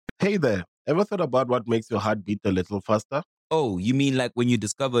Hey there, ever thought about what makes your heart beat a little faster? Oh, you mean like when you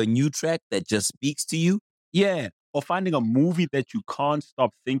discover a new track that just speaks to you? Yeah, or finding a movie that you can't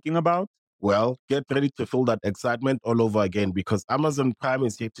stop thinking about. Well, get ready to feel that excitement all over again because Amazon Prime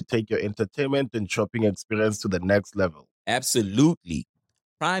is here to take your entertainment and shopping experience to the next level. Absolutely.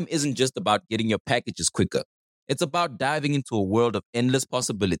 Prime isn't just about getting your packages quicker. It's about diving into a world of endless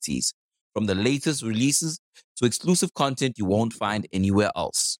possibilities, from the latest releases to exclusive content you won't find anywhere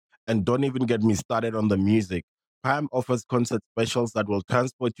else. And don't even get me started on the music. Prime offers concert specials that will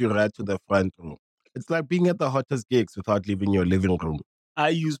transport you right to the front row. It's like being at the hottest gigs without leaving your living room. I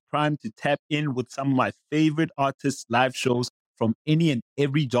use Prime to tap in with some of my favorite artists' live shows from any and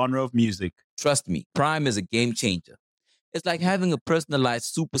every genre of music. Trust me, Prime is a game changer. It's like having a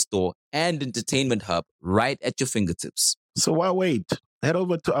personalized superstore and entertainment hub right at your fingertips. So why wait? Head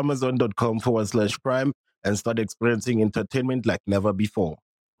over to amazon.com/prime and start experiencing entertainment like never before.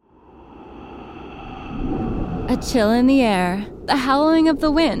 A chill in the air, the howling of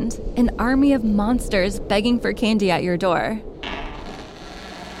the wind, an army of monsters begging for candy at your door.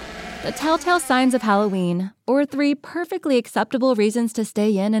 The telltale signs of Halloween, or 3 perfectly acceptable reasons to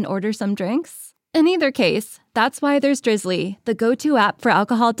stay in and order some drinks? In either case, that's why there's Drizzly, the go-to app for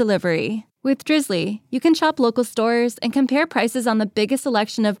alcohol delivery. With Drizzly, you can shop local stores and compare prices on the biggest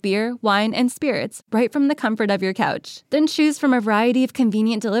selection of beer, wine, and spirits right from the comfort of your couch. Then choose from a variety of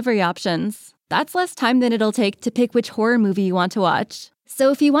convenient delivery options. That's less time than it'll take to pick which horror movie you want to watch.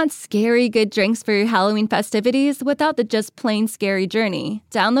 So if you want scary good drinks for your Halloween festivities without the just plain scary journey,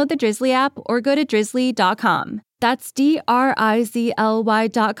 download the Drizzly app or go to drizzly.com. That's DRIZLY.com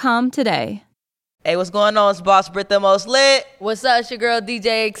today. Hey, what's going on? It's Boss Brit the Most Lit. What's up? It's your girl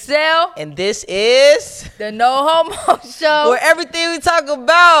DJ Excel. And this is The No Homo Show. where everything we talk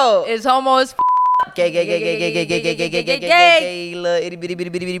about is homo as gay, little itty bitty bitty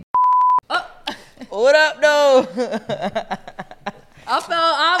bitty bitty. What up, though?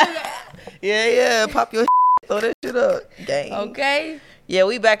 Yeah, pop your throw that shit up. Gang. Okay. Yeah,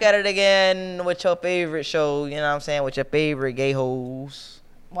 we back at it again with your favorite show, you know what I'm saying, with your favorite gay hoes.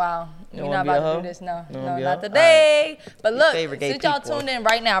 Wow. You You're wanna not be a about to hoe? do this. No, You wanna be a not hoe? today. But Your look, favorite gay since y'all people. tuned in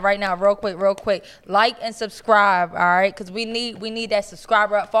right now, real quick, like and subscribe, all right? Because we need that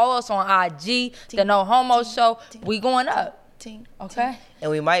subscriber up. Follow us on IG, The No Homo Show. We going up. Okay?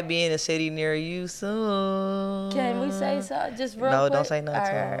 And we might be in a city near you soon. Can we say so? Just real quick? No, don't say nothing to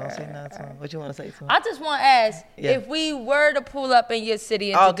him. Alright, Don't say nothing to him. What you want to say to him? I just want to ask, Yeah. if we were to pull up in your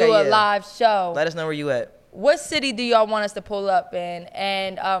city and Okay, to do a yeah. live show, Let us know where you at. what city do y'all want us to pull up in?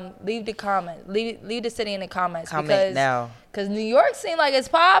 And leave the comment. Leave the city in the comments. Comment now. Because New York seems like it's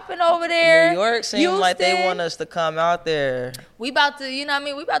popping over there. New York seems like they Houston. want us to come out there. We about to, you know what I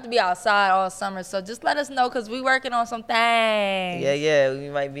mean? We about to be outside all summer. So just let us know because we working on some things. Yeah, we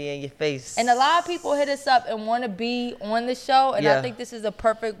might be in your face. And a lot of people hit us up and want to be on the show. And Yeah. I think this is a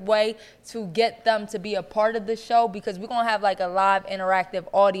perfect way to get them to be a part of the show because we're going to have like a live interactive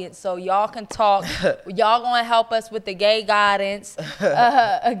audience. So y'all can talk. Y'all going to help us with the gay guidance.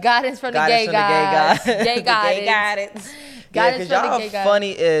 Guidance from the gay guys. Gay The guidance. Yeah, Guidance because from the y'all gay guys.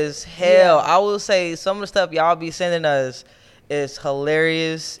 funny as hell. Yeah. I will say some of the stuff y'all be sending us is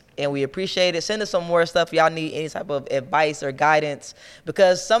hilarious, and we appreciate it. Send us some more stuff. Y'all need any type of advice or guidance,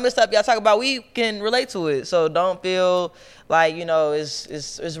 because some of the stuff y'all talk about, we can relate to it. So don't feel like, you know,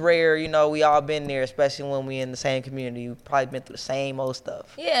 it's rare. You know, we all been there, especially when we in the same community. We've probably been through the same old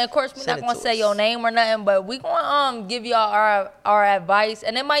stuff. Yeah, of course, we're Send not it going to to say us. your name or nothing, but we going to give y'all our advice,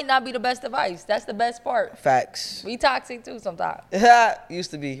 and it might not be the best advice. That's the best part. Facts. We toxic, too, sometimes.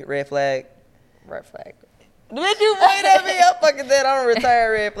 Used to be red flag. Red flag. Bitch, you point at me. I'm fucking dead. I'm a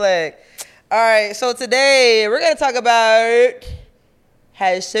retired red flag. All right, so today we're going to talk about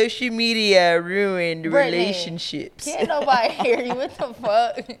how social media ruined Brittany, relationships. Can't nobody hear you. What the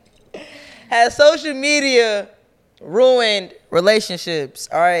fuck? Has social media ruined relationships?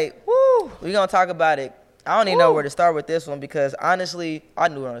 All right, woo. We're going to talk about it. I don't even know where to start with this one because honestly, I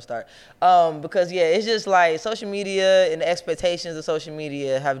knew where to start. Because, yeah, it's just like social media and the expectations of social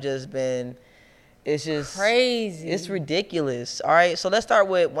media have just been... It's just crazy. It's ridiculous. All right. So let's start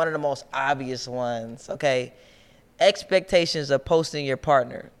with one of the most obvious ones. Okay. Expectations of posting your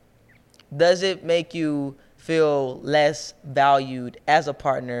partner. Does it make you feel less valued as a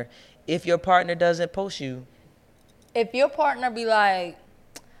partner if your partner doesn't post you? If your partner be like,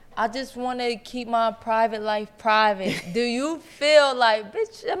 I just want to keep my private life private, do you feel like,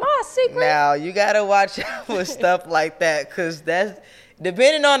 bitch, am I a secret? Now, you got to watch out with stuff like that because that's,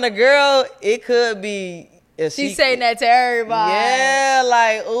 depending on the girl, it could be a She's secret. saying that to everybody. Yeah,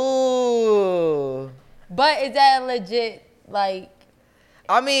 like, ooh. But is that legit, like...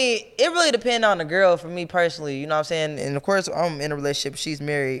 I mean, it really depends on the girl for me personally. You know what I'm saying? And of course, I'm in a relationship. She's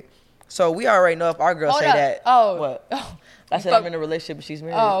married. So we already know if our girl Hold say up. that. Oh. What? Oh. I said I'm in a relationship and she's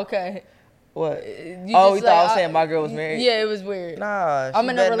married. Oh, okay. What? You Oh, just you thought I was saying my girl was married? Yeah, it was weird. Nah, I'm she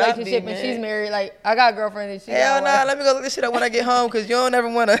in a better not be, relationship and she's man. married. Like, I got a girlfriend and she's Hell nah, let me go look this shit up when I get home because you don't ever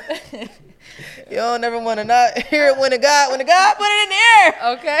want to. You don't ever want to not hear it when the God put it in the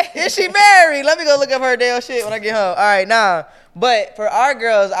air. Okay. Is she married? Let me go look up her damn shit when I get home. All right, nah. But for our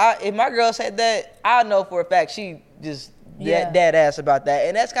girls, if my girl said that, I know for a fact she just dead ass about that.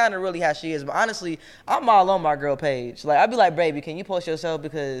 And that's kind of really how she is. But honestly, I'm all on my girl page. Like, I'd be like, baby, can you post yourself?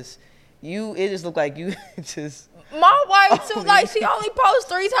 Because it just look like you just... My wife too, like she only posts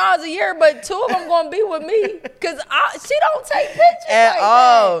 3 times a year, but 2 of them gonna be with me, cause she don't take pictures at like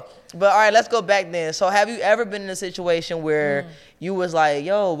all. that. But all right, let's go back then. So have you ever been in a situation where you was like,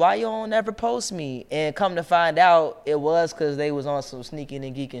 yo, why you don't ever post me? And come to find out it was cause they was on some sneaking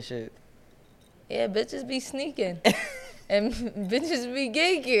and geeking shit. Yeah, bitches be sneaking, and bitches be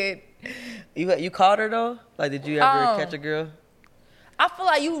geeking. You caught her though? Like, did you ever catch a girl? I feel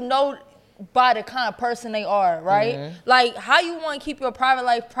like you know by the kind of person they are, right? Mm-hmm. Like, how you want to keep your private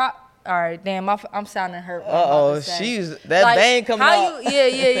life all right, damn, I'm sounding hurt. She's that like, bang coming out. Yeah.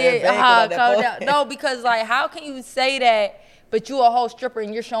 That bang coming out that Calm down. No, because like, how can you say that, but you a whole stripper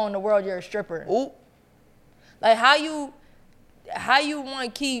and you're showing the world you're a stripper? Ooh. Like, how you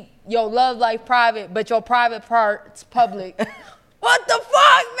want to keep your love life private, but your private parts public? What the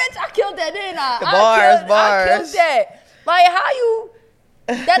fuck, bitch? I killed that, didn't I? I killed that. Like, how you?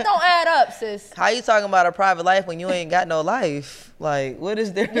 That don't add up, sis. How you talking about a private life when you ain't got no life? Like, what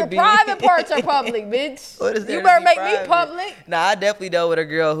is there Your to be? private parts are public, bitch. What is there you to better be make private? me public. Nah, I definitely dealt with a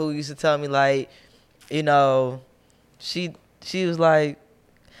girl who used to tell me, like, you know, she was like,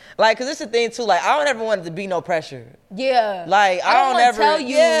 cause it's the thing too. Like, I don't ever want it to be no pressure. Yeah. Like, I don't wanna ever tell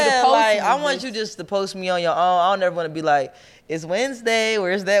you to post like, me, I want bitch. you just to post me on your own. I don't ever want to be like, it's Wednesday.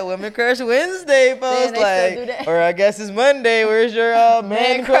 Where's that Women Crush Wednesday post? they still do Like, that. or I guess it's Monday. Where's your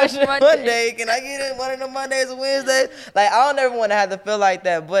Man Crush Crush Monday? Monday? Can I get it one of the Mondays or Wednesdays? Like, I don't ever want to have to feel like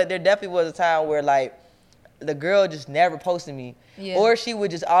that. But there definitely was a time where like the girl just never posted me, or she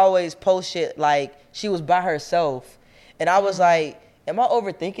would just always post shit like she was by herself, and I was like, am I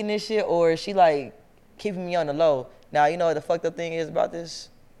overthinking this shit, or is she like keeping me on the low? Now, you know what the fucked up thing is about this?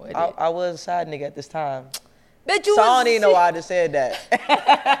 I was a side nigga at this time. Bitch, you So I was don't even know why I just said that.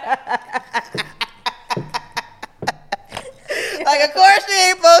 Like, of course she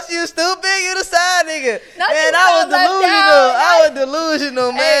ain't post you, stupid. You the side nigga. Man, I was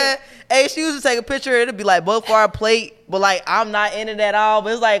delusional, man. Hey, she used to take a picture, it'd be like both our plate, but like I'm not in it at all.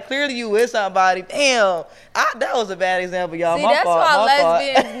 But it's like clearly you with somebody. Damn, that was a bad example, y'all. See, my that's fault, why my fault.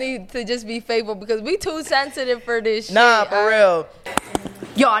 lesbians need to just be faithful, because we too sensitive for this shit. Nah, for real.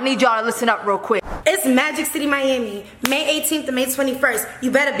 Yo, I need y'all to listen up real quick. It's Magic City, Miami, May 18th to May 21st. You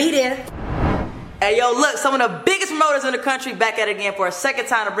better be there. Hey, yo, look, some of the biggest promoters in the country back at it again for a second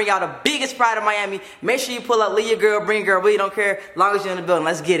time to bring out the biggest pride in Miami. Make sure you pull up, leave your girl, bring your girl, we don't care, as long as you're in the building.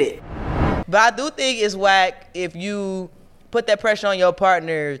 Let's get it. But I do think it's whack if you put that pressure on your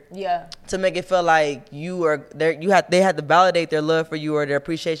partner to make it feel like they have to validate their love for you or their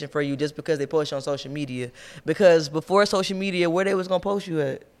appreciation for you just because they post you on social media. Because before social media, where they was gonna post you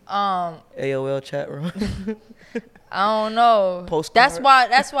at? AOL chat room. I don't know. Postcard.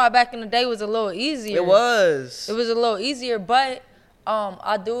 That's why back in the day was a little easier. It was a little easier, but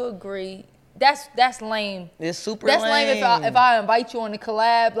I do agree. That's lame. It's super lame. That's lame if I invite you on a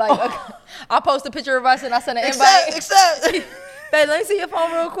collab. Like, I post a picture of us and I send an invite. Except. Babe, let me see your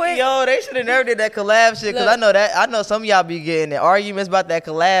phone real quick. Yo, they should have never did that collab shit, because I know some of y'all be getting arguments about that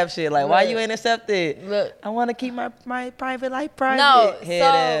collab shit. Like, why you ain't accepted? Look, I want to keep my private life private.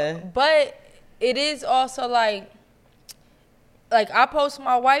 No, but it is also like I post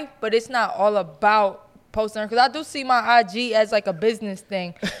my wife, but it's not all about posting her, because I do see my IG as like a business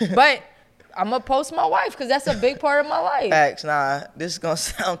thing. But I'm going to post my wife because that's a big part of my life. Facts, nah. This is going to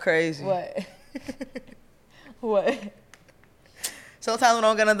sound crazy. What? What? Sometimes when I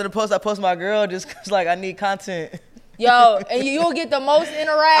don't get under the post, I post my girl just because, like, I need content. Yo, and you'll get the most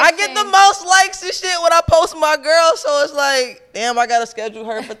interaction. I get the most likes and shit when I post my girl, so it's like, damn, I got to schedule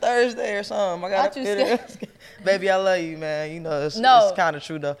her for Thursday or something. I got to fit it. Baby, I love you, man. You know, it's kind of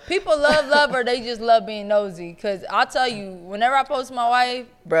true, though. People love her. They just love being nosy. Because I'll tell you, whenever I post my wife.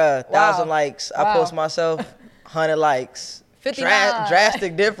 Bruh, 1,000 likes. I post myself, 100 likes. 59.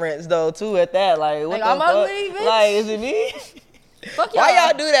 Drastic difference, though, too, at that. Like, what the I'm fuck? ugly, bitch. Like, is it me? Fuck y'all. Why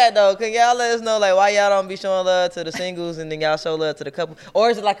y'all do that, though? Can y'all let us know, like, why y'all don't be showing love to the singles and then y'all show love to the couple? Or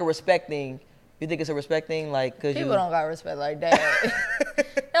is it like a respect thing? You think it's a respect thing? Like, cause people don't got respect like that.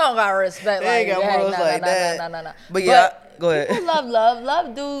 don't got respect They like ain't got that. morals like that. No. But yeah, go ahead. People love love.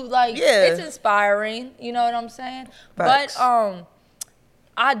 Love do like Yeah. it's inspiring. You know what I'm saying? Facts. But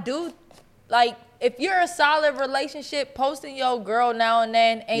I do like if you're a solid relationship, posting your girl now and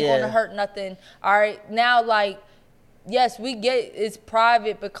then ain't Yeah. gonna hurt nothing. All right, now like. Yes, we get it's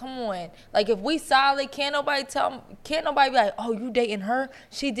private, but come on. Like if we solid, can't nobody be like, oh, you dating her?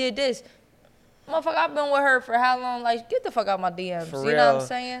 She did this. Motherfucker, I've been with her for how long? Like, get the fuck out my DMs. For You know what real. I'm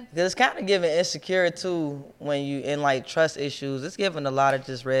saying? Because it's kind of giving insecure too when you in like trust issues. It's giving a lot of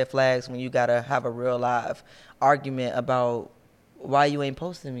just red flags when you gotta have a real live argument about why you ain't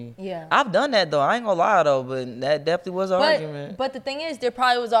posting me. Yeah. I've done that though. I ain't gonna lie though, but that definitely was an argument. But the thing is, there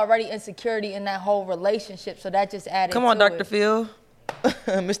probably was already insecurity in that whole relationship, so that just added Come on, to Dr. it. Phil.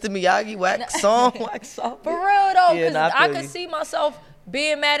 Mr. Miyagi, wax on, wax off. For real though, Yeah, because nah, I I feel could you. see myself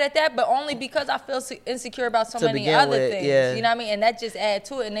being mad at that, but only because I feel insecure about so To many begin other with, things. yeah. You know what I mean? And that just add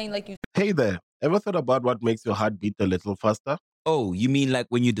to it. And then like you Hey there. Ever thought about what makes your heart beat a little faster? Oh, you mean like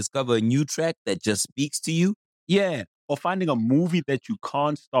when you discover a new track that just speaks to you? Yeah. Or finding a movie that you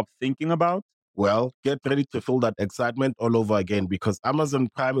can't stop thinking about. Well, get ready to feel that excitement all over again because Amazon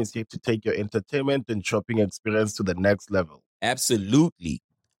Prime is here to take your entertainment and shopping experience to the next level. Absolutely.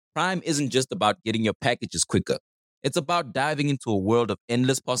 Prime isn't just about getting your packages quicker. It's about diving into a world of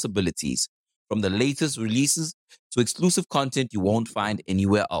endless possibilities, from the latest releases to exclusive content you won't find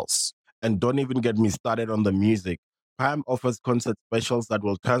anywhere else. And don't even get me started on the music. Prime offers concert specials that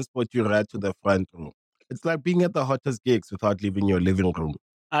will transport you right to the front row. It's like being at the hottest gigs without leaving your living room.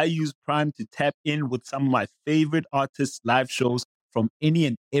 I use Prime to tap in with some of my favorite artists' live shows from any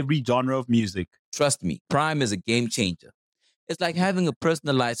and every genre of music. Trust me, Prime is a game changer. It's like having a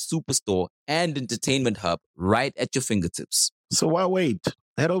personalized superstore and entertainment hub right at your fingertips. So why wait?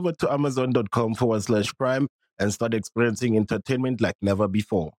 Head over to amazon.com/prime and start experiencing entertainment like never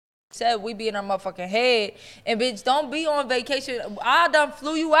before. said, we be in our motherfucking head. And bitch, don't be on vacation. I done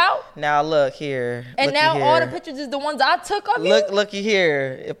flew you out. Now look here. And looky now all the here. pictures is the ones I took of you. Looky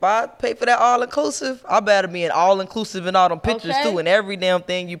here. If I pay for that all inclusive, I better be in all inclusive in all them pictures Okay. too, and every damn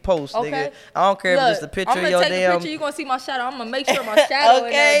thing you post, Okay. nigga. I don't care if it's just a picture I'm of gonna your take damn. a picture. You gonna see my shadow. I'm gonna make sure my shadow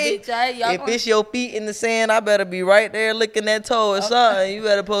Okay. in that bitch. Right? Y'all If gonna... it's your feet in the sand, I better be right there licking that toe or something. You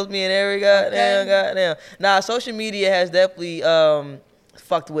better post me in every goddamn. Nah, social media has definitely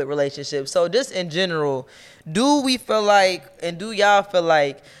fucked with relationships. So just in general, do we feel like, and do y'all feel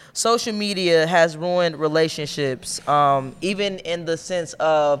like social media has ruined relationships? Even in the sense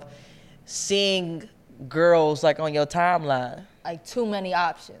of seeing girls like on your timeline. like too many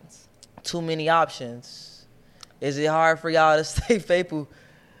options. Too many options. Is it hard for y'all to stay faithful?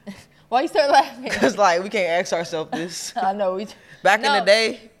 Why you start laughing? Cause like we can't ask ourselves this. I know. Back in the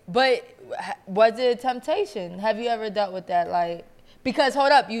day. But was it a temptation? Have you ever dealt with that? Like, because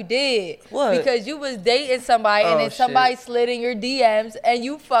hold up, you did. What? Because you was dating somebody and Oh, then somebody shit. slid in your DMs and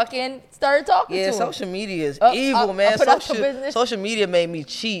you fucking started talking Yeah, to him. social media is Oh, evil, I man. put out your business. Social media made me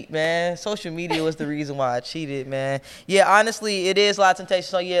cheat, man. Social media was the reason why I cheated, man. Yeah, honestly, it is a lot of temptation.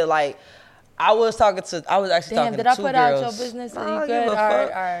 So yeah, like I was actually Damn, talking did to I two put girls. out your business? Nah, Are you I good? give All a right,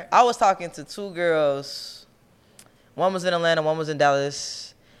 fuck. all right. I was talking to two girls. One was in Atlanta, one was in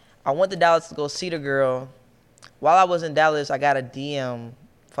Dallas. I went to Dallas to go see the girl. While I was in Dallas, I got a DM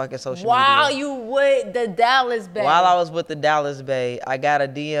fucking social Wow, media. you with the Dallas Bay. While I was with the Dallas Bay, I got a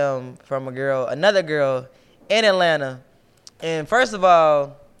DM from another girl in Atlanta. And first of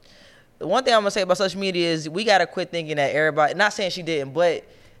all, the one thing I'm gonna say about social media is we gotta quit thinking that everybody, not saying she didn't, but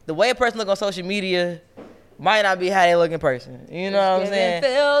the way a person look on social media might not be how they look in person. You know what I'm saying?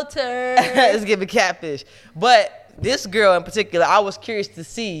 Filters. It's giving catfish. But this girl in particular, I was curious to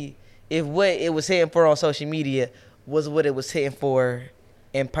see if what it was hitting for on social media was what it was hitting for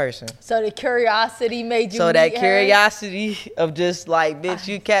in person. So the curiosity made you So that meet her? curiosity of just like, bitch,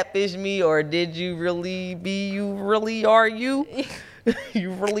 you catfish me, or did you really be, you really are you?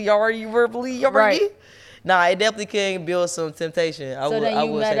 You really are you verbally are Right. you? Nah, it definitely can build some temptation. So then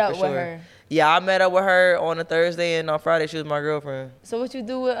you met up with her. Yeah, I met up with her on a Thursday, and on Friday she was my girlfriend. So what you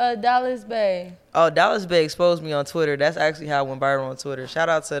do with Dallas Bay? Oh, Dallas Bay exposed me on Twitter. That's actually how I went viral on Twitter. Shout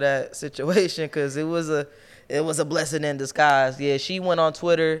out to that situation, because it was a blessing in disguise. Yeah, she went on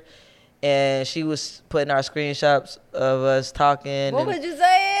Twitter and she was putting our screenshots of us talking. What and would you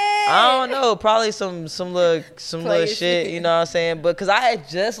say? I don't know, probably some little Player shit, shit. you know what I'm saying? But cause I had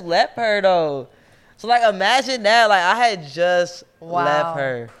just left her though. So like imagine that, like I had just left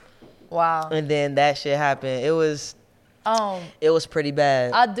her. Wow. And then that shit happened. It was pretty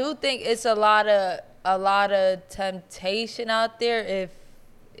bad. I do think it's a lot of temptation out there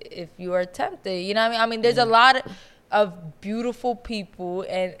if you are tempted. You know what I mean? I mean, there's a lot of of beautiful people,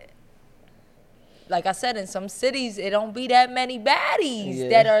 and like I said, in some cities, it don't be that many baddies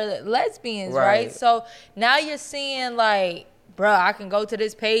that are lesbians, right? So now you're seeing like, bruh, I can go to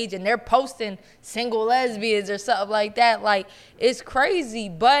this page and they're posting single lesbians or something like that. Like, it's crazy.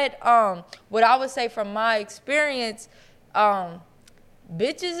 But what I would say from my experience,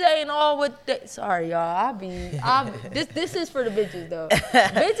 bitches ain't all with the, sorry y'all, this is for the bitches though.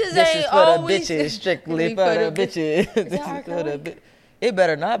 Bitches ain't always. This is for the bitches, strictly for the bitches. This is for the bitches. It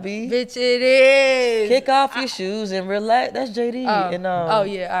better not be. Bitch, it is. Kick off your shoes and relax. That's JD. And, oh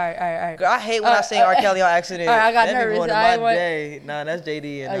yeah, all right. Girl, I hate when I sing R. Kelly on accident. All right, I got that nervous. Be going I to my day. Nah, that's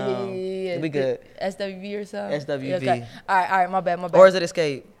JD. And, yeah. We good. SWV or something. SWV. Yeah, okay. All right, my bad. Or is it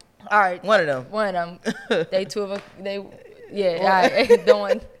Escape? All right, one of them. They two of them. All right, the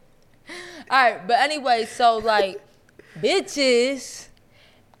one. All right, but anyway, so like, bitches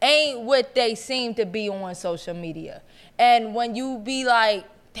ain't what they seem to be on social media. And when you be like,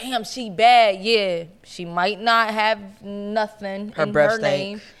 damn, she bad, yeah, she might not have nothing in her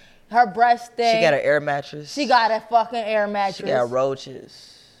name. Her breast stink. She got an air mattress. She got a fucking air mattress. She got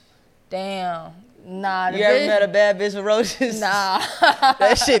roaches. Damn. Nah. You ever met a bad bitch with roaches? Nah.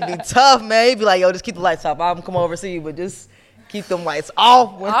 That shit be tough, man. You be like, yo, just keep the lights off. I'm come over see you, but just keep them lights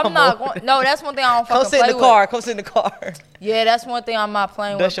off. I'm not going. No, that's one thing I don't fucking play with. Come sit in the car. Yeah, that's one thing I'm not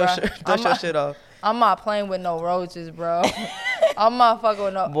playing with, bro. Dust your shit off. I'm not playing with no roaches, bro. I'm not fucking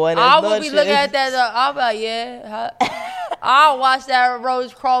with no. Boy, I will be looking at that. I'll be like, yeah. I'll watch that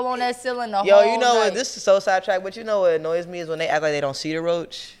roach crawl on that ceiling the whole night. Yo, you know what? This is so sidetracked, but you know what annoys me is when they act like they don't see the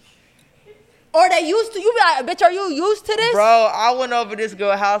roach. Or they used to. You be like, bitch, are you used to this? Bro, I went over this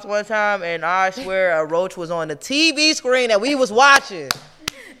girl's house one time, and I swear a roach was on the TV screen that we was watching.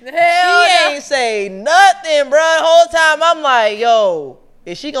 She ain't say nothing, bro. The whole time I'm like, yo,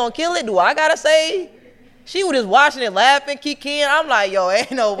 is she gonna kill it? Do I gotta say? She was just watching it, laughing, kicking. I'm like, yo,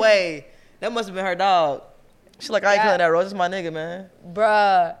 ain't no way. That must have been her dog. She's like, I ain't killing that roach. It's my nigga, man.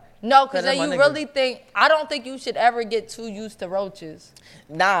 Bruh. No, because then you really think, I don't think you should ever get too used to roaches.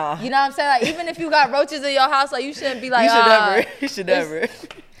 Nah. You know what I'm saying? Like, even if you got roaches in your house, like, you shouldn't be like, You should never.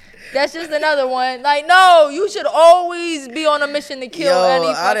 That's just another one. Like, no, you should always be on a mission to kill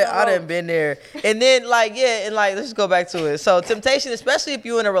any fucking I done been there. And then, like, yeah, and, like, let's just go back to it. So, temptation, especially if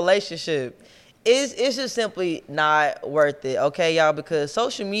you're in a relationship, it's just simply not worth it, okay, y'all? Because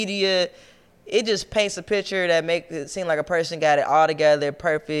social media, it just paints a picture that makes it seem like a person got it all together,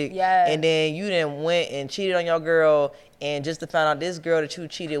 perfect. Yeah. And then you then went and cheated on your girl, and just to find out this girl that you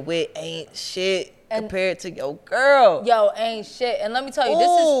cheated with ain't shit compared to your girl. Yo, ain't shit. And let me tell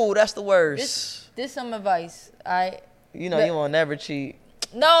you, that's the worst. This some advice, all right? You know you won't never cheat.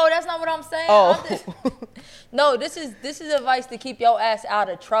 No, that's not what I'm saying. Oh. No, this is advice to keep your ass out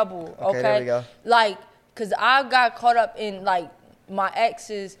of trouble, okay? There we go. Like, because I got caught up in, like, my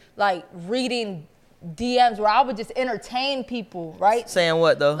exes, like, reading DMs where I would just entertain people, right? Saying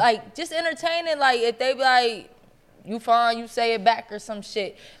what, though? Like, just entertaining, like, if they be like, you fine, you say it back or some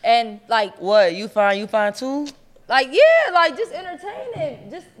shit. And, like... What, you fine too? Like, yeah, like, just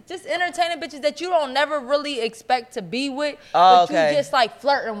entertaining. Just entertaining bitches that you don't never really expect to be with, but you just, like,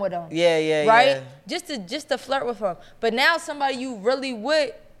 flirting with them. Yeah, right? Yeah. Just to flirt with them. But now somebody you really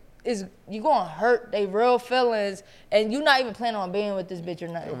with is, you gonna hurt they real feelings, and you not even planning on being with this bitch or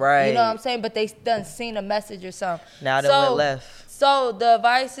nothing. Right. You know what I'm saying? But they done seen a message or something. Now they went left. So the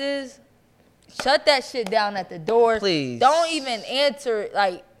advice is, shut that shit down at the door. Please. Don't even answer,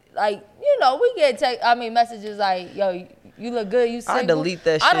 like, you know, we get messages like, yo, you look good, you single. I delete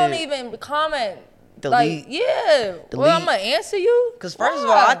that shit. I don't even comment. Delete. Like, yeah. Delete. Well, I'm going to answer you. Because first of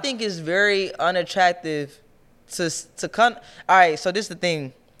all, I think it's very unattractive to come. All right, so this is the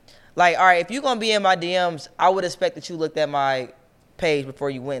thing. Like, all right, if you're going to be in my DMs, I would expect that you looked at my page before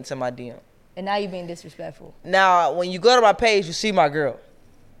you went into my DM. And now you're being disrespectful. Now, when you go to my page, you see my girl.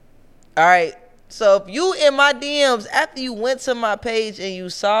 All right. So if you in my DMs after you went to my page and you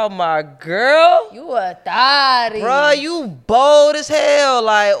saw my girl, you a thotty, bro. You bold as hell.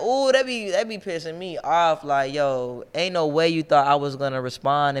 Like, ooh, that be pissing me off. Like, yo, ain't no way you thought I was gonna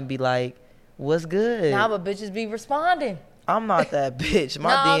respond and be like, "What's good?" Now, but bitches be responding. I'm not that bitch.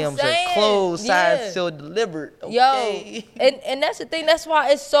 My DMs are closed, signed, sealed, delivered. Okay. Yo, and that's the thing. That's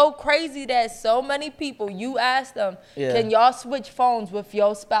why it's so crazy that so many people, you ask them, can y'all switch phones with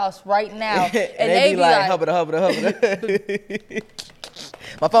your spouse right now? and they be like, hubba.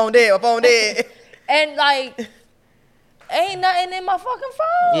 My phone dead. And like, ain't nothing in my fucking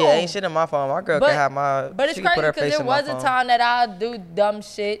phone. Yeah, ain't shit in my phone. My girl can have my. But it's crazy because there was a time that I do dumb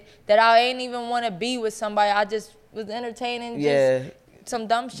shit that I ain't even want to be with somebody. I just was entertaining. some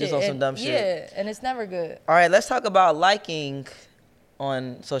dumb shit. Just on some dumb shit. Yeah, and it's never good. All right, let's talk about liking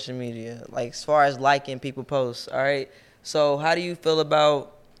on social media. Like, as far as liking people posts. All right. So, how do you feel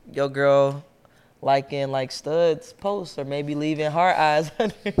about your girl liking like studs posts or maybe leaving heart eyes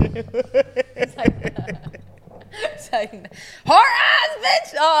under? It's like, heart eyes,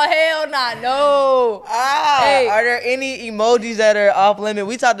 bitch. Oh hell nah, no. Hey. Are there any emojis that are off limit?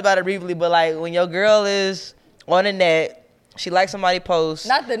 We talked about it briefly, but like when your girl is on the net, she likes somebody post.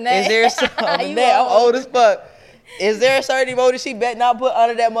 Not the net. Is there on the net? I'm old as fuck. Is there a certain emoji she bet not put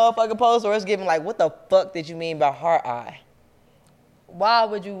under that motherfucking post, or it's giving like, what the fuck did you mean by heart eye? Why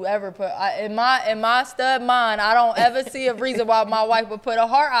would you ever put in my stud mind? I don't ever see a reason why my wife would put a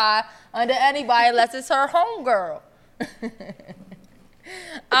heart eye under anybody unless it's her homegirl.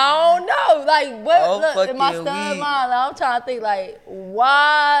 I don't know. Like, what? Look, in my stud mind, like, I'm trying to think, like,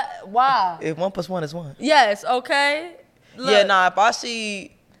 why? If 1 + 1 is 1. Yes, okay. Look, Yeah, nah, if I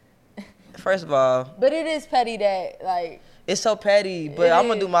see, first of all. But it is petty that, like. It's so petty, but I'm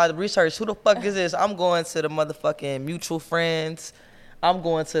going to do my research. Who the fuck is this? I'm going to the motherfucking mutual friends. I'm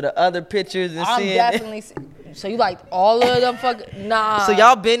going to the other pictures and seeing. I'm definitely. So you like all of them fucking. Nah. So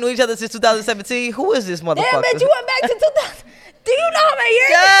y'all been with each other since 2017? Who is this motherfucker? Damn, bitch, you went back to 2000. Do you know how many years?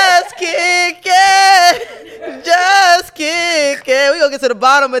 Just kick it. Just kick it. We gonna get to the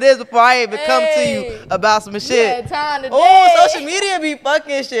bottom of this before I even come to you about some shit. Time today. Oh, social media be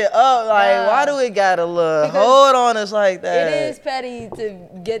fucking shit up. Like, why do it gotta look hold on us like that? It is petty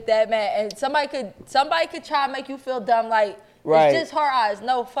to get that mad, and somebody could try to make you feel dumb. Like, right. It's just heart eyes.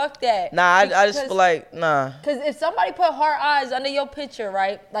 No, fuck that. Nah, I just feel like, nah. Because if somebody put heart eyes under your picture,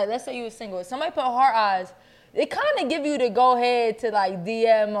 right? Like, let's say you were single. If somebody put heart eyes, it kind of give you the go ahead to like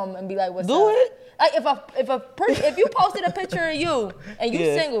DM them and be like, "What's up?" Do it. Like if you posted a picture of you and you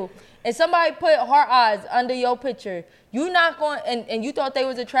single and somebody put heart eyes under your picture, you not going and you thought they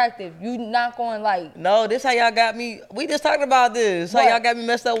was attractive, you not going like. No, this how y'all got me. We just talked about this. What? How y'all got me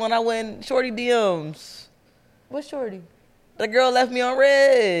messed up when I went shorty DMs. What shorty? The girl left me on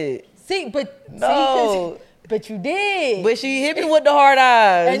red. See, but no. But you did. But she hit me with the hard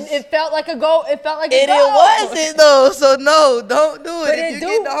eyes. And it felt like a go. It felt like a go. It wasn't though. So no, don't do it. But If you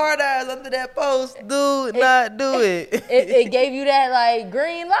get the hard eyes under that post, not do it. It gave you that like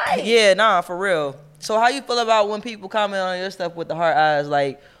green light. Yeah, nah, for real. So how you feel about when people comment on your stuff with the hard eyes?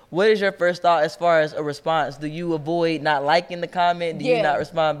 Like, what is your first thought as far as a response? Do you avoid not liking the comment? Do you not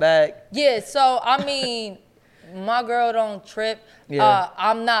respond back? Yeah. So I mean. My girl don't trip. Yeah.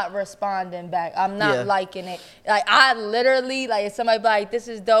 I'm not responding back. I'm not liking it. Like I literally, like if somebody be like, "This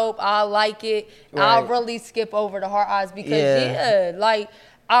is dope," I'll like it. Right. I'll really skip over the heart eyes because like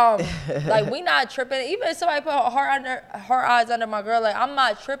we not tripping. Even if somebody put heart eyes under my girl, like I'm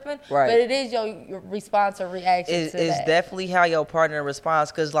not tripping. Right. But it is your response or reaction to that. It's definitely how your partner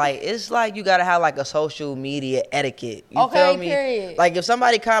responds, cause like it's like you gotta have like a social media etiquette. You feel me? Period. Like if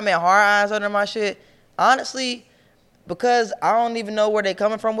somebody comment hard eyes under my shit. Honestly, because I don't even know where they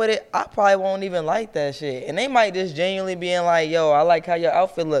coming from with it, I probably won't even like that shit. And they might just genuinely being like, yo, I like how your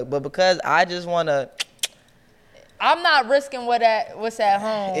outfit look. But because I just want to... I'm not risking what's at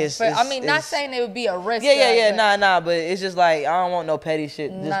home. Not saying it would be a risk. Nah. But it's just like, I don't want no petty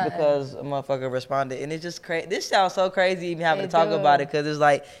shit just because a motherfucker responded. And it's just crazy. This sounds so crazy even having to talk about it because it's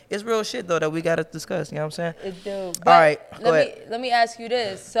like, it's real shit though that we got to discuss. You know what I'm saying? It do. All right, go ahead. Let me ask you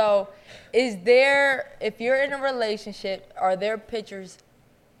this. So, if you're in a relationship, are there pictures?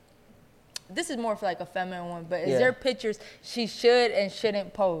 This is more for like a feminine one, but is there pictures she should and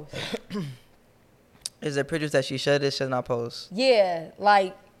shouldn't post? Is there pictures that she should not post? Yeah,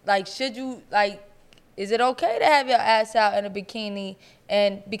 like should you is it okay to have your ass out in a bikini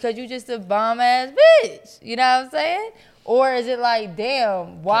and because you just a bomb ass bitch? You know what I'm saying? Or is it like,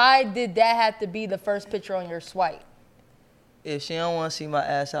 damn, why did that have to be the first picture on your swipe? If she don't want to see my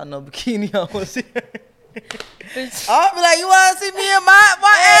ass out in no bikini, I don't want to see her. I'll be like, you want to see me in my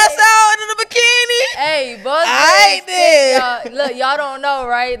ass out in a bikini? Hey, Buzz. I did. Look, y'all don't know,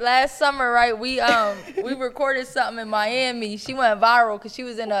 right? Last summer, right, we recorded something in Miami. She went viral because she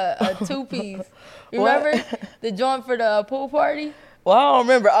was in a two-piece. Remember the joint for the pool party? Well, I don't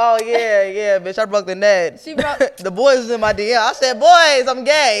remember. Oh, yeah, bitch. I broke the net. She broke. The boys was in my DM. I said, boys, I'm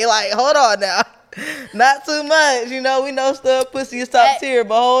gay. Like, hold on now. Not too much, you know. We know stuff pussy is top tier,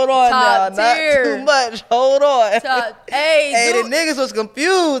 but hold on now. Not too much. Hold on. Hey, the niggas was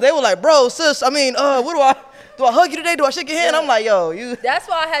confused. They were like, bro, sis, what do I hug you today? Do I shake your hand? I'm like, yo, you. That's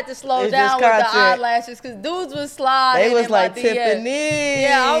why I had to slow down with the eyelashes because dudes was sliding. They was like Tiffany.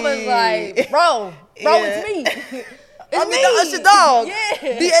 Yeah, I was like, bro, it's me. I It's mean, me. it's your dog.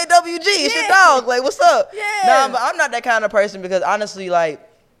 Yeah. DAWG, it's your Yeah. dog. Like, what's up? Yeah. Nah, but I'm not that kind of person because honestly, like,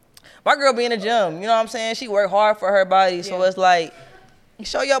 my girl be in the gym. You know what I'm saying? She work hard for her body, so Yeah. it's like, you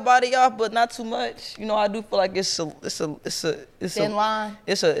show your body off, but not too much. You know, I do feel like it's a Thin line.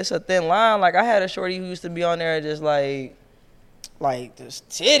 It's a thin line. Like I had a shorty who used to be on there just like this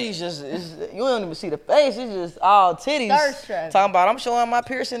titties you don't even see the face. It's just all titties. Thirst trap. Talking about I'm showing my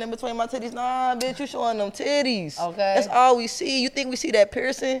piercing in between my titties. Nah, bitch, you showing them titties. Okay. That's all we see. You think we see that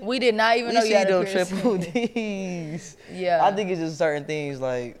piercing? We did not even We know see you had a them piercing. triple D's. Yeah. I think it's just certain things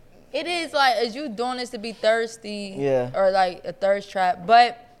like. It is like, is you doing this to be thirsty? Yeah. Or like a thirst trap.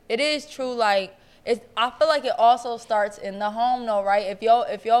 But it is true, like, I feel like it also starts in the home though, right? If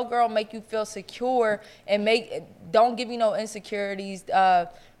your girl make you feel secure and don't give you no insecurities,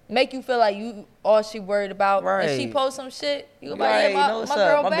 make you feel like you all she worried about. Right. If she post some shit, you go Right, like, yeah, know what's my up.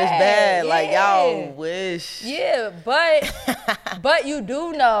 girl My bad. bitch bad. Like Yeah. y'all wish. Yeah, but you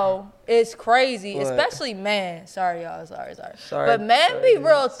do know it's crazy, What? especially men. Sorry, y'all. Sorry. Sorry, But men be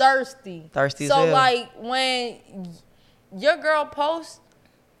real thirsty. Thirsty as So hell. like when your girl posts,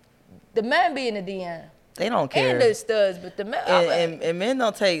 the men be in the DM. They don't care. And the studs, but the men. And men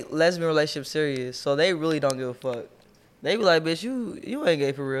don't take lesbian relationships serious, so they really don't give a fuck. They be like, bitch, you ain't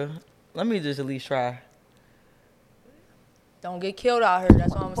gay for real. Let me just at least try. don't get killed out here.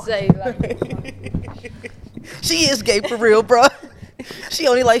 That's what I'm gonna say. Like, She is gay for real, bro. She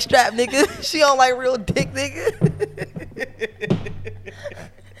only like strap nigga. She don't like real dick nigga.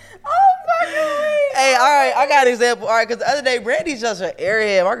 Hey, all right, I got an example. All right, because the other day, Brandy's just an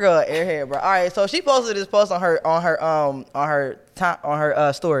airhead. My girl, an airhead, bro. All right, so she posted this post on her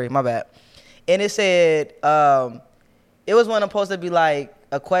story. My bad, and it said it was one of them posts that be like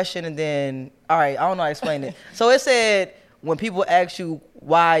a question, and then all right, I don't know how to explain it. So it said when people ask you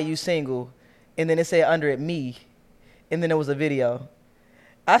why you single, and then it said under it me, and then it was a video.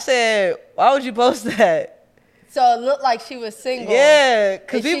 I said, why would you post that? so it looked like she was single. Yeah,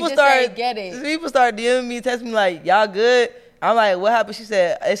 because And she people just start ain't get it. people start DMing me, texting me like, y'all good? I'm like, what happened?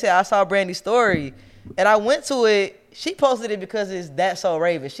 They said I saw Brandy's story. And I went to it. She posted it because it's that so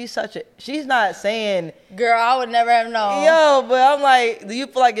Raven. She's not saying, Girl, I would never have known. yo, but I'm like, do you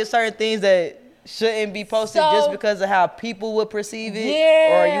feel like it's certain things that shouldn't be posted So- just because of how people would perceive it?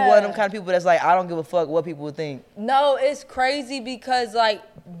 Yeah. Or are you one of them kind of people that's like, I don't give a fuck what people would think? No, it's crazy because like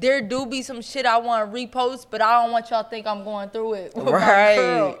there do be some shit I want to repost, but I don't want y'all to think I'm going through it with my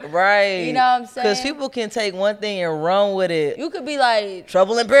girl. Right. You know what I'm saying? Because people can take one thing and run with it. You could be like,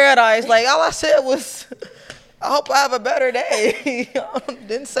 Trouble in paradise. Like, all I said was, I hope I have a better day.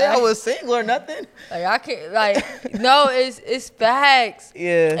 Didn't say I was single or nothing. like I can't, like, no, it's facts.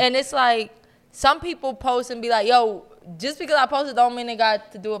 Yeah. And it's like some people post and be like, yo, just because I posted don't mean it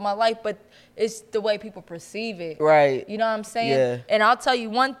got to do with my life, but it's the way people perceive it. Right. You know what I'm saying? Yeah. And I'll tell you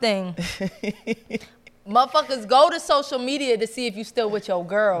one thing. Motherfuckers go to social media to see if you still with your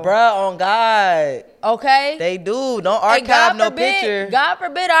girl. Bruh, on God. Okay? They do. Don't And archive no forbid, picture. God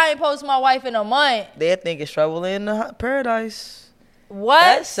forbid I ain't post my wife in a month. They think it's trouble in the paradise. What?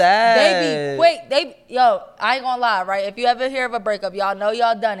 That's sad. They be quick. Yo, I ain't gonna lie, right? If you ever hear of a breakup, y'all know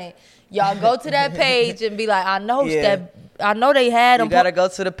y'all done it. Y'all go to that page and be like, I know they had them. You gotta go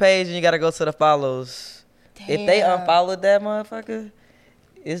to the page and you gotta go to the follows. If they Damn. unfollowed that motherfucker,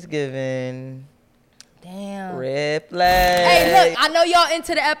 it's giving Damn. red flag. Hey, look, I know y'all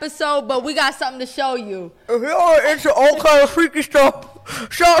into the episode, but we got something to show you. If y'all into all kind of freaky stuff,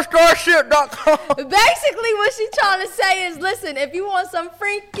 shotstarshit.com. Basically, what she trying to say is, listen, if you want some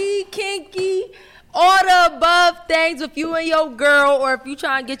freaky, kinky, all the above things with you and your girl, or if you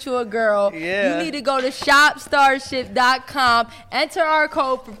trying to get you a girl, Yeah. you need to go to shopstarship.com, enter our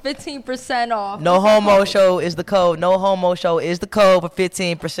code for 15% off. No Homo Show is the code. No Homo Show is the code for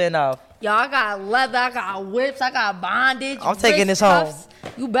 15% off. Y'all, I got leather, I got whips, I got bondage. I'm taking wrist this home. cuffs.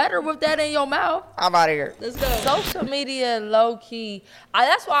 You better with that in your mouth. I'm out of here. Let's go. Social media, low key.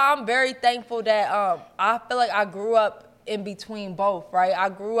 That's why I'm very thankful that I feel like I grew up in between both, right? I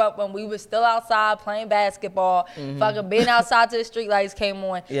grew up when we was still outside playing basketball, fucking being outside till the street lights came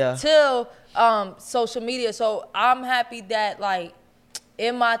on, Yeah. till social media. So I'm happy that like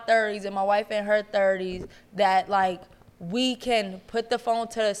in my 30s and my wife in her 30s that like we can put the phone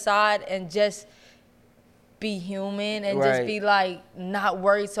to the side and just be human and just Right. be like not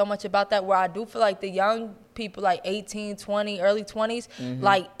worried so much about that, where I do feel like the young people like 18, 20, early 20s,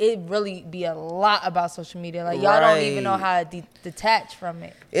 like it really be a lot about social media. Like y'all don't even know how to detach from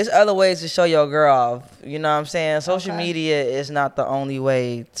it. It's other ways to show your girl off. You know what I'm saying? Social media is not the only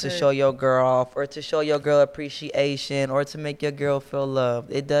way to show your girl off or to show your girl appreciation or to make your girl feel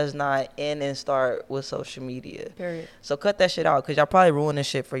loved. It does not end and start with social media. Period. So cut that shit out because y'all probably ruining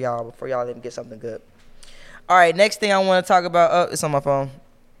shit for y'all before y'all even get something good. All right, next thing I want to talk about. It's on my phone.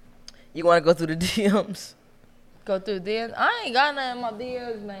 You want to go through the DMs? Go through DMs? I ain't got nothing in my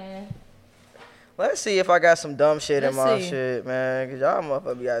DMs, man. Let's see if I got some dumb shit in my shit, man. Because y'all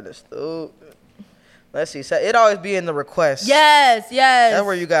motherfuckers be out the stupid. Let's see. So it always be in the requests. Yes. That's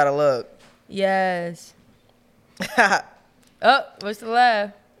where you got to look. Yes. Oh, what's the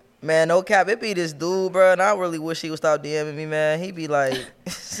laugh? Man, no cap. It be this dude, bro. And I really wish he would stop DMing me, man. He be like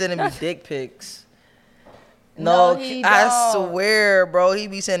sending me dick pics. No, I swear, bro. He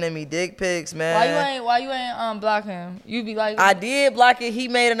be sending me dick pics, man. Why you ain't block him? You be like, I did block it. He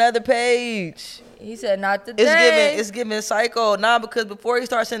made another page. He said not today. It's giving psycho. Nah, because before he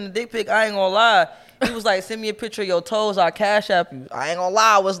started sending the dick pic, I ain't gonna lie. He was like, send me a picture of your toes. I'll cash app you. I ain't gonna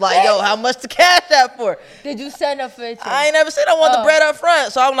lie. I was like, yo, how much to cash app for? Did you send a picture? I ain't never said I want the bread up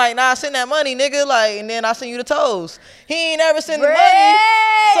front. So I'm like, nah, send that money, nigga. Like, and then I send you the toes. He ain't never send the money. So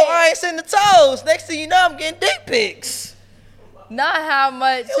I ain't send the toes. Next thing you know, I'm getting dick pics. Not how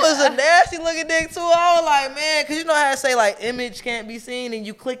much. It was a nasty looking dick too. I was like, man, cause you know how to say like image can't be seen, and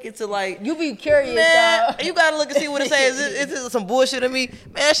you click it to like. You be curious, man. though. You gotta look and see what it says. Is this some bullshit to me? Man,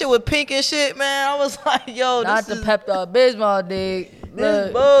 that shit was pink and shit, man. I was like, yo, not the Pepto-Bismol dick.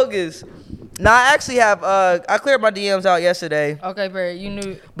 This bogus. Nah, I actually have. I cleared my DMs out yesterday. Okay, Barry, you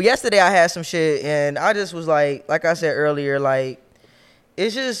knew. But yesterday I had some shit, and I just was like I said earlier, like,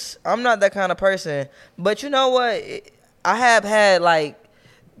 it's just I'm not that kind of person. But you know what? I have had like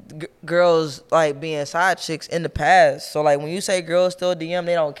girls like being side chicks in the past. So like when you say girls still DM,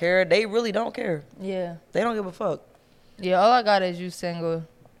 they don't care. They really don't care. Yeah. They don't give a fuck. Yeah, all I got is you single.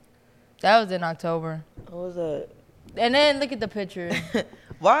 That was in October. What was that? And then look at the picture.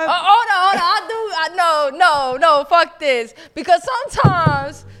 Why? Hold on. No, fuck this. Because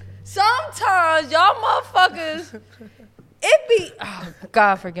sometimes y'all motherfuckers, it be, oh,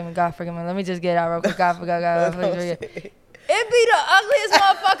 God forgive me. Let me just get it out real quick. God forgive me. It be the ugliest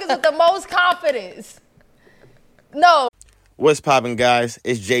motherfuckers with the most confidence. No. What's poppin', guys?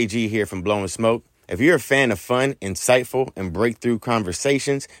 It's JG here from Blowing Smoke. If you're a fan of fun, insightful, and breakthrough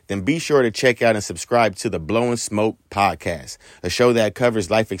conversations, then be sure to check out and subscribe to the Blowing Smoke podcast, a show that covers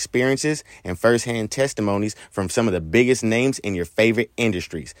life experiences and firsthand testimonies from some of the biggest names in your favorite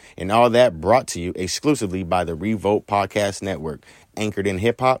industries, and all that brought to you exclusively by the Revolt Podcast Network, anchored in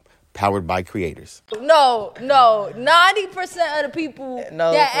hip-hop, powered by creators. No, 90% of the people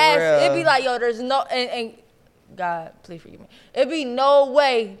that ask, it be like, yo, there's no, and God, please forgive me. It'd be no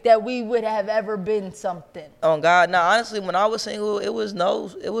way that we would have ever been something. Oh God, no. Honestly, when I was single, it was no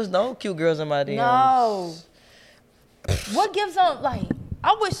cute girls in my DMs. No. What gives them like?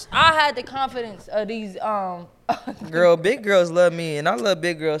 I wish I had the confidence of these Girl, big girls love me, and I love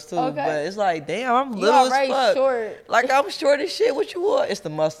big girls too. Okay. But it's like, damn, I'm little as fuck. Short. Like I'm short as shit. What you want? It's the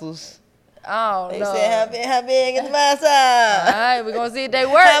muscles. Oh they no. Said how big is my size? All right, we're gonna see if they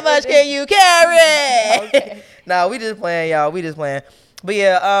work. How much can you carry? Okay. Nah, we just playing, y'all. We just playing. But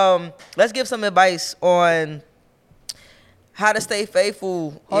yeah, let's give some advice on how to stay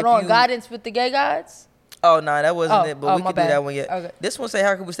faithful. Hold on, guidance with the gay guys? Oh no, that wasn't it. But we could do that one yet. Okay. This one say,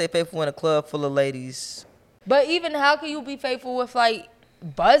 how can we stay faithful in a club full of ladies? But even how can you be faithful with like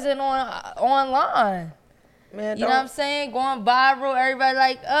buzzing online? Man, you know what I'm saying? Going viral, everybody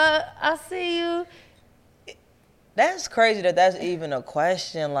like, I see you. That's crazy that's even a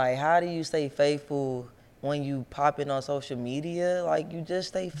question. Like, how do you stay faithful when you popping on social media? Like, you just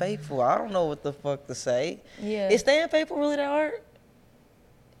stay faithful. I don't know what the fuck to say. Yeah. Is staying faithful really that hard?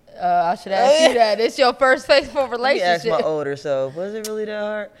 I should ask you that. It's your first faithful relationship. Let me ask my older self. Was it really that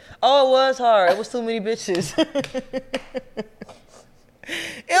hard? Oh, it was hard. It was too many bitches.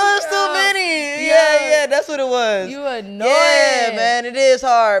 It was too many. Yeah, that's what it was. You annoying. Yeah, man, it is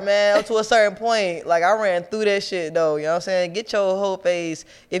hard, man, up to a certain point. Like, I ran through that shit, though. You know what I'm saying? Get your whole phase.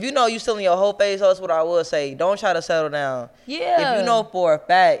 If you know you still in your whole phase, that's what I will say. Don't try to settle down. Yeah. If you know for a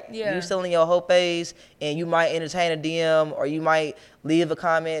fact you still in your whole phase and you might entertain a DM or you might leave a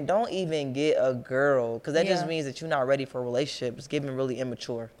comment, don't even get a girl. Because that just means that you're not ready for a relationship. It's giving really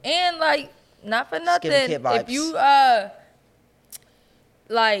immature. And, like, not for nothing. If you,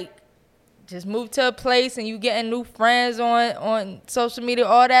 like, just move to a place and you getting new friends on social media,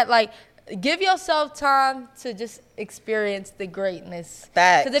 all that, like, give yourself time to just experience the greatness.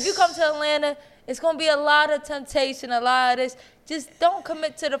 Facts. Because if you come to Atlanta It's going to be a lot of temptation, a lot of this. Just don't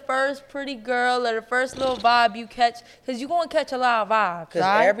commit to the first pretty girl or the first little vibe you catch, because you're going to catch a lot of vibes. Because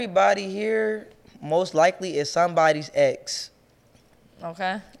right? everybody here, most likely, is somebody's ex.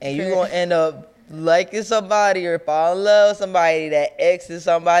 Okay. And you're going to end up liking somebody or fall in love with somebody that ex is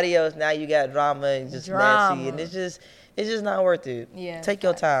somebody else. Now you got drama and just messy. And it's just not worth it. Yeah. Take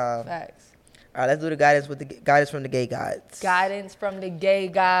your time. Facts. All right, let's do the guidance from the gay gods. Guidance from the gay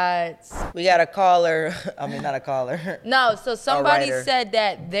gods. We got a caller. I mean, not a caller. No, so somebody writer. said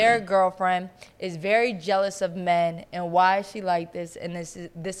that their girlfriend is very jealous of men, and why is she like this, and is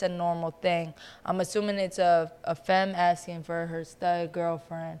this a normal thing? I'm assuming it's a femme asking for her stud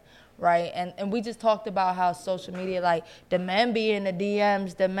girlfriend, right? And we just talked about how social media, like, the men be in the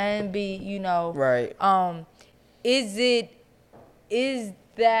DMs, the men be, Right. Is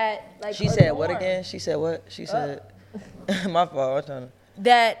that like She said what again? She said what? She said my fault. I'm trying to.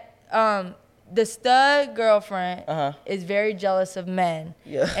 That the stud girlfriend is very jealous of men.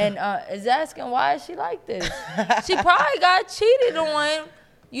 Yeah. And is asking why is she like this? She probably got cheated on.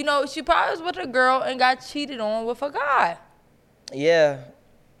 She probably was with a girl and got cheated on with a guy. Yeah.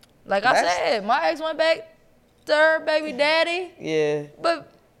 Like I said, my ex went back to her baby daddy. Yeah.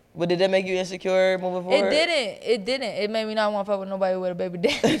 But did that make you insecure moving forward? It didn't. It made me not want to fuck with nobody with a baby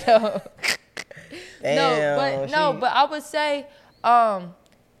daddy though. Damn, but I would say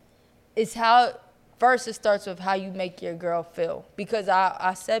it's how first it starts with how you make your girl feel. Because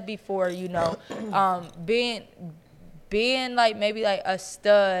I said before, being like maybe like a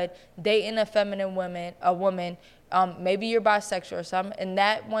stud, dating a feminine woman, maybe you're bisexual or something, and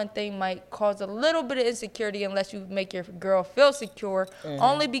that one thing might cause a little bit of insecurity unless you make your girl feel secure,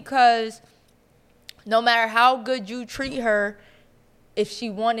 only because no matter how good you treat her, if she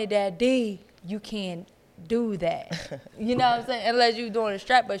wanted that D, you can't do that. You know what I'm saying? Unless you're doing a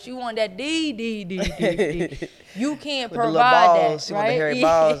strap, but she want that D. You can't With provide the balls, that, she want the right? hairy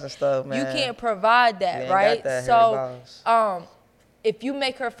balls and stuff, man. You can't provide that, ain't right? got that hairy balls. If you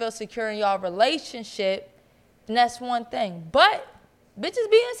make her feel secure in y'all relationship, then that's one thing. But bitches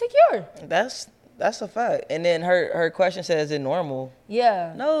be insecure. That's a fact. And then her question says, is it normal?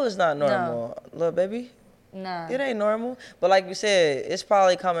 Yeah. No, it's not normal. Little baby. Nah. It ain't normal. But like you said, it's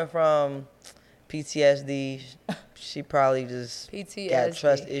probably coming from PTSD. She probably just got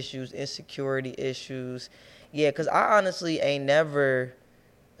trust issues, insecurity issues. Yeah, because I honestly ain't never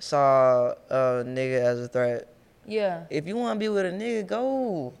saw a nigga as a threat. Yeah. If you want to be with a nigga,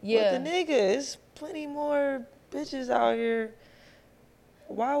 go with the nigga. There's plenty more bitches out here.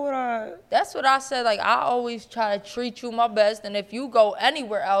 Why would I? That's what I said. Like, I always try to treat you my best. And if you go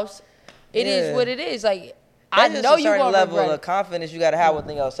anywhere else, it is what it is. Like, I know you gonna level regret of confidence you gotta have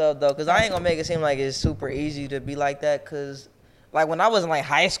within yourself though, because I ain't gonna make it seem like it's super easy to be like that. Because like when I was in like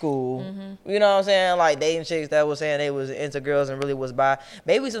high school, you know what I'm saying, like dating chicks that was saying they was into girls and really was bi,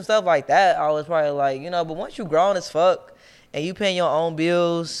 maybe some stuff like that I was probably like, but once you grown as fuck and you paying your own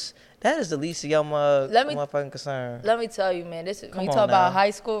bills, that is the least of your motherfucking concern. Let me tell you, man. This is when you talk about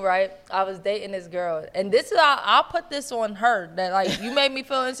high school, right? I was dating this girl, and this is I'll put this on her that like you made me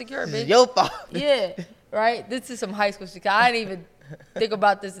feel insecure, bitch. Your fault. Yeah. Right? This is some high school shit. I didn't even think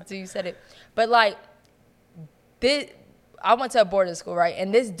about this until you said it. But, like, I went to a boarding school, right?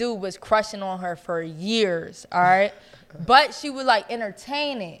 And this dude was crushing on her for years, all right? But she would, like,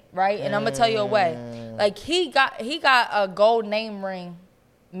 entertain it, right? And I'm going to tell you a way. Like, he got a gold name ring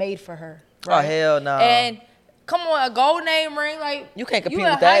made for her. Right? Oh, hell no. And come on, a gold name ring, like you can't compete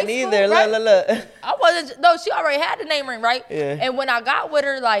with that neither. Right? Look. I wasn't. No, she already had the name ring, right? Yeah. And when I got with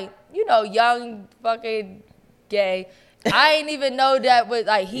her, like young fucking gay, I ain't even know that was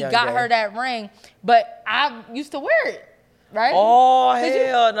like he Young got gay. her that ring, but I used to wear it, right? Oh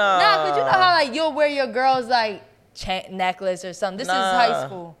hell no. Nah, but you know how like you'll wear your girl's like chain necklace or something. This is high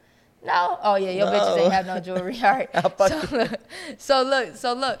school. No? Oh yeah, your bitches ain't have no jewelry. All right. So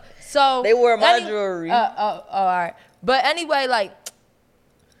look. So they wore my jewelry. All right. But anyway,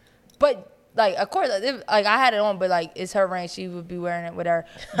 of course, I had it on, but like it's her ring. She would be wearing it with her.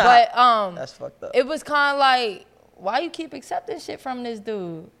 But that's fucked up. It was kind of like, why you keep accepting shit from this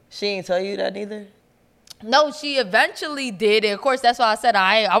dude? She ain't tell you that neither. No, she eventually did. And of course, that's why I said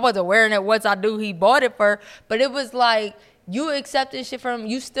I wasn't wearing it once I knew he bought it for her. But it was like, you accepted shit from him.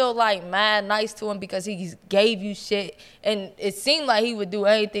 You still like mad nice to him because he gave you shit. And it seemed like he would do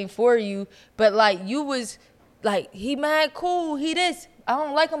anything for you. But like you was like, he mad cool. He this. I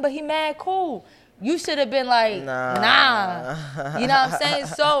don't like him, but he mad cool. You should have been like, nah. You know what I'm saying?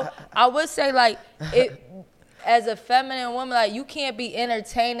 So I would say like as a feminine woman, like you can't be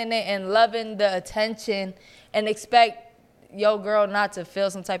entertaining it and loving the attention and expect your girl not to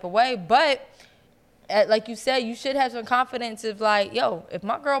feel some type of way. But like you said, you should have some confidence of like, yo, if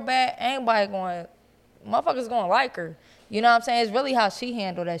my girl bad, motherfuckers gonna like her. You know what I'm saying? It's really how she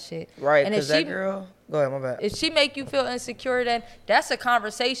handle that shit. Right, and because that girl... Go ahead, my bad. If she make you feel insecure, then that's a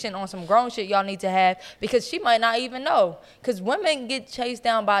conversation on some grown shit y'all need to have, because she might not even know. Because women get chased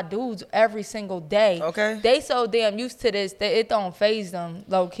down by dudes every single day. Okay. They so damn used to this that it don't faze them,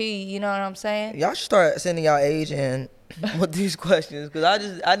 low key. You know what I'm saying? Y'all should start sending y'all age in with these questions,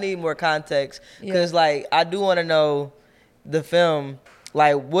 because I need more context. Because, like, I do want to know the film,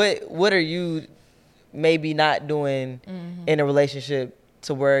 like, what are you maybe not doing in a relationship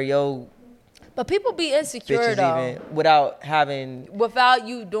to where but people be insecure bitches though, even without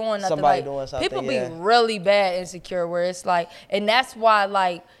you doing nothing. Somebody doing something. People be really bad insecure, where it's like, and that's why,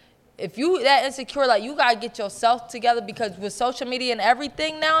 like, if you that insecure, like, you gotta get yourself together, because with social media and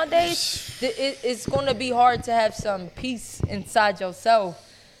everything nowadays, it's gonna be hard to have some peace inside yourself.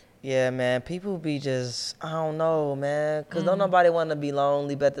 Yeah, man. People be just, I don't know, man, because don't nobody want to be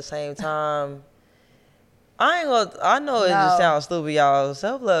lonely, but at the same time, I know it just sounds stupid, y'all.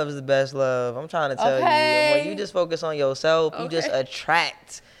 Self-love is the best love. I'm trying to tell you. And when you just focus on yourself, you just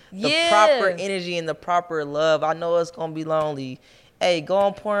attract the proper energy and the proper love. I know it's going to be lonely. Hey, go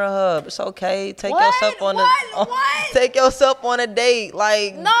on Pornhub. It's okay. Take yourself on a date.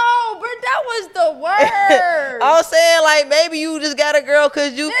 Like, no, but that was the word. I was saying, like, maybe you just got a girl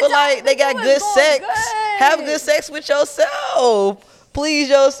because you feel like they got good sex. Have good sex with yourself. Please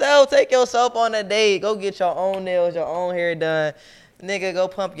yourself. Take yourself on a date. Go get your own nails, your own hair done. Nigga, go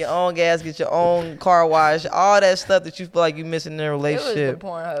pump your own gas, get your own car wash. All that stuff that you feel like you missing in a relationship. It was the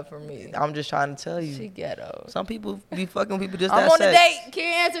Pornhub for me. I'm just trying to tell you. She ghetto. Some people be fucking people just I'm that on sex. a date.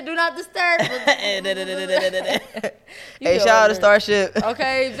 Can't answer. Do not disturb. Hey, shout out to Starship.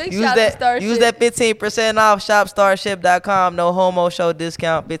 Okay, big shout out to Starship. Use that 15% off. ShopStarship.com. No homo show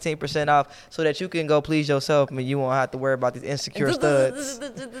discount. 15% off so that you can go please yourself and you won't have to worry about these insecure studs.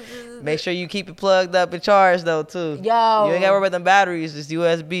 Make sure you keep it plugged up and charged though too. Yo, you ain't gotta worry about them batteries. It's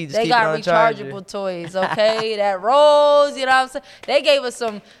USB. Just they keep got it on charger. rechargeable toys. Okay, that rolls. You know what I'm saying? They gave us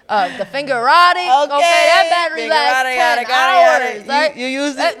some the finger erotic. Okay, that battery lasts 10 hours. Right? You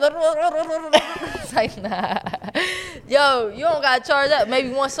use it? It's like, nah. Yo, you don't gotta charge that. Maybe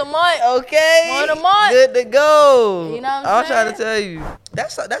once a month. Okay. Once a month. Good to go. You know what I'm trying to tell you.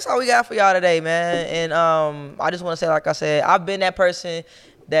 That's all we got for y'all today, man. And I just want to say, like I said, I've been that person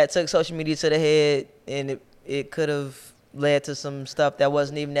that took social media to the head, and it could have led to some stuff that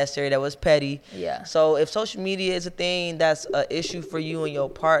wasn't even necessary, that was petty. Yeah. So if social media is a thing that's an issue for you and your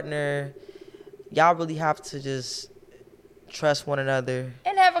partner, y'all really have to just trust one another.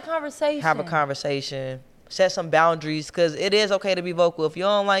 And have a conversation. Set some boundaries, because it is okay to be vocal. If you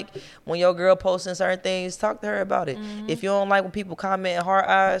don't like when your girl posting certain things, talk to her about it. If you don't like when people comment in hard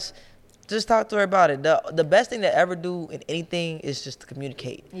eyes, just talk to her about it. The best thing to ever do in anything is just to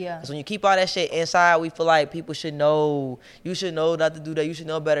communicate. Yeah. Because when you keep all that shit inside, we feel like people should know. You should know not to do that. You should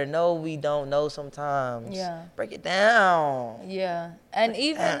know better. No, we don't know sometimes. Yeah. Break it down. Yeah. And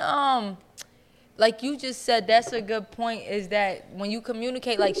even like you just said, that's a good point, is that when you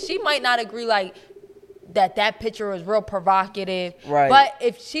communicate, like, she might not agree, like, that picture was real provocative. Right. But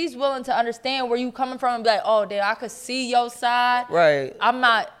if she's willing to understand where you coming from and be like, oh, damn, I could see your side. Right. I'm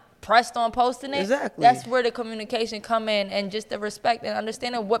not pressed on posting it. Exactly. That's where the communication come in, and just the respect and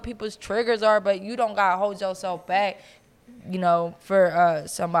understanding what people's triggers are, but you don't gotta hold yourself back, you know, for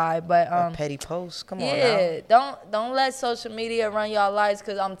somebody. But a petty post. Come on now. Yeah. Don't let social media run y'all lives,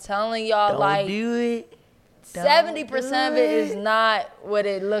 because I'm telling y'all, Don't do it. 70% of it is not what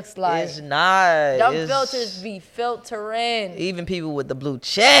it looks like. It's not. Them filters be filtering. Even people with the blue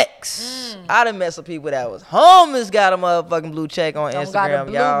checks. I done met some people that was homeless, got a motherfucking blue check on Instagram, got a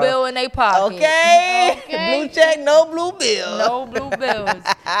blue y'all. bill in their pocket. Okay. Blue check, no blue bill. No blue bills.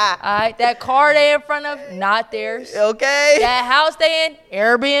 All right. That car they in front of, not theirs. Okay. That house they in,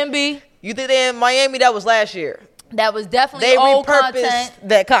 Airbnb. You think they in Miami? That was last year. That was definitely they old repurposed content.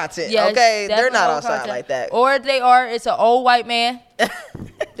 that content. Yes, okay, they're not outside content. like that. Or if they are, it's an old white man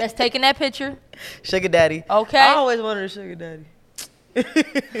that's taking that picture. Sugar daddy. Okay. I always wanted a sugar daddy.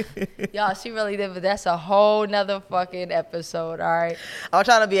 Y'all, she really did, but that's a whole nother fucking episode. All right. I'm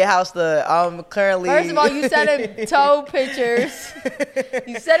trying to be a house stud. I'm currently. First of all, you sending toe pictures.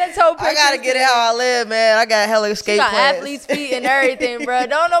 You sending toe pictures. I gotta get it how I live, man. I got hella escape got plans. athlete's feet and everything, bro.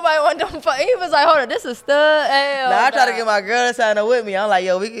 Don't nobody want them. He was like, hold on, this is stud. Hell nah, I try to get my girl to sign up with me. I'm like,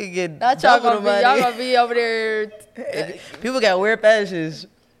 yo, we could get double the money. Y'all gonna be over there. People got weird fetishes.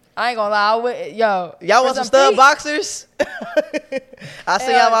 I ain't gonna lie. Y'all want some stud boxers? I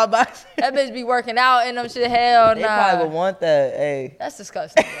see how my box. That bitch be working out in them shit. Hell They nah. probably would want that. Hey. That's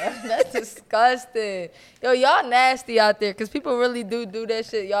disgusting, bro. That's disgusting. Yo, y'all nasty out there, because people really do that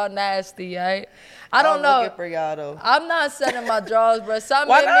shit. Y'all nasty, right? I don't know. Looking for y'all, though. I'm not setting my drawers, bro.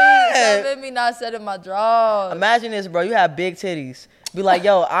 Something in me not setting my drawers. Imagine this, bro. You have big titties. Be like,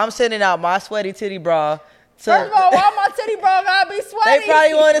 yo, I'm sending out my sweaty titty bra. First of all, why my titty bra gotta be sweaty? They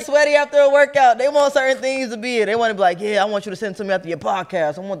probably want it sweaty after a workout. They want certain things to be. They want to be like, yeah, I want you to send it to me after your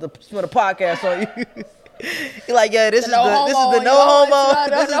podcast. I want to smell the podcast on you. You're like, yeah, this is the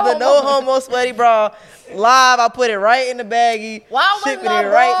no homo sweaty bra. Live, I put it right in the baggie. Why was shipping my it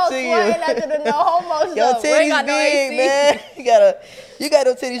right to sweating you. after the no homo Your stuff? titties big, man. You got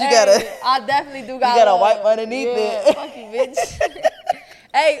those titties. I definitely do got. You gotta wipe underneath it. Fuck you, bitch.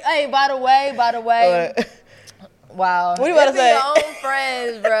 hey, by the way. Wow. What you about to say? Your own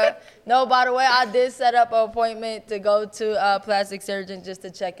friends, bro. No, by the way, I did set up an appointment to go to a plastic surgeon just to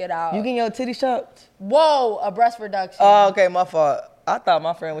check it out. You getting your titty chopped? Whoa, a breast reduction. Oh, okay, my fault. I thought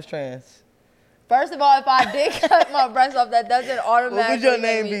my friend was trans. First of all, if I did cut my breast off, that doesn't automatically. What would your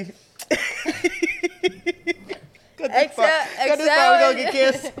name be? Excel we're gonna get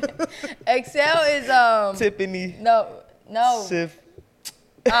canceled. Excel is Tiffany. No. Sif.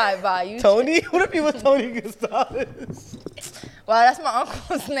 All right, bye. You Tony? What if he was Tony Gonzalez? Wow, that's my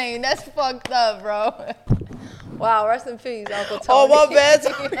uncle's name. That's fucked up, bro. Wow, rest in peace, Uncle Tony. Oh, my bad.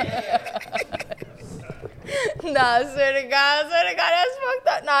 Nah, I swear to God, that's fucked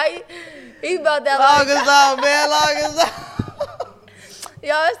up. Nah, he about that. Log us out, man. Log us out.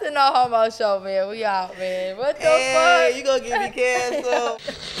 Yo, it's the No Homo Show, man. We out, man. What the Hey, fuck? you gonna get me canceled.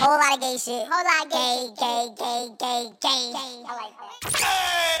 Whole lot of gay shit. Whole lot of gay. I like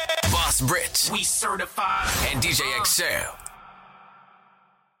that. Boss Brit, we certified, and DJ Excel.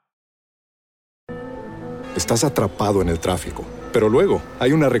 Estás atrapado en el tráfico, pero luego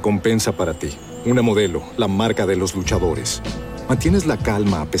hay una recompensa para ti. Una modelo, la marca de los luchadores. Mantienes la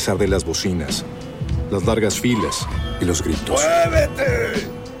calma a pesar de las bocinas, las largas filas y los gritos. ¡Muévete!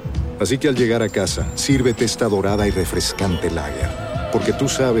 Así que al llegar a casa, sírvete esta dorada y refrescante lager, porque tú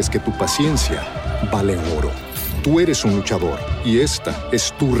sabes que tu paciencia vale oro. Tú eres un luchador y esta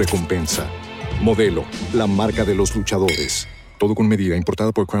es tu recompensa. Modelo, la marca de los luchadores. Todo con medida,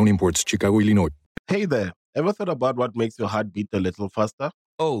 importada por Crown Imports, Chicago, Illinois. Hey there, ever thought about what makes your heart beat a little faster?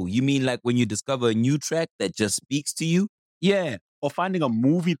 Oh, you mean like when you discover a new track that just speaks to you? Yeah, or finding a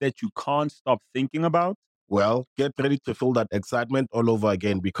movie that you can't stop thinking about. Well, get ready to feel that excitement all over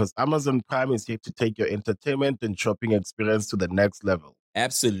again because Amazon Prime is here to take your entertainment and shopping experience to the next level.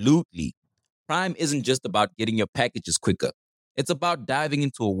 Absolutely. Prime isn't just about getting your packages quicker. It's about diving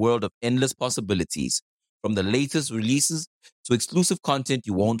into a world of endless possibilities, from the latest releases to exclusive content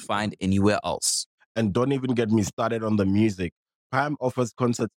you won't find anywhere else. And don't even get me started on the music. Prime offers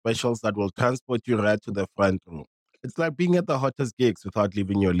concert specials that will transport you right to the front row. It's like being at the hottest gigs without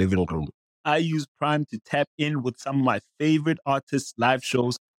leaving your living room. I use Prime to tap in with some of my favorite artists' live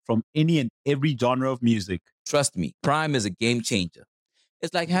shows from any and every genre of music. Trust me, Prime is a game changer.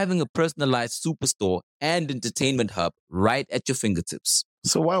 It's like having a personalized superstore and entertainment hub right at your fingertips.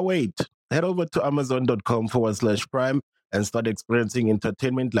 So why wait? Head over to amazon.com/prime and start experiencing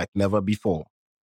entertainment like never before.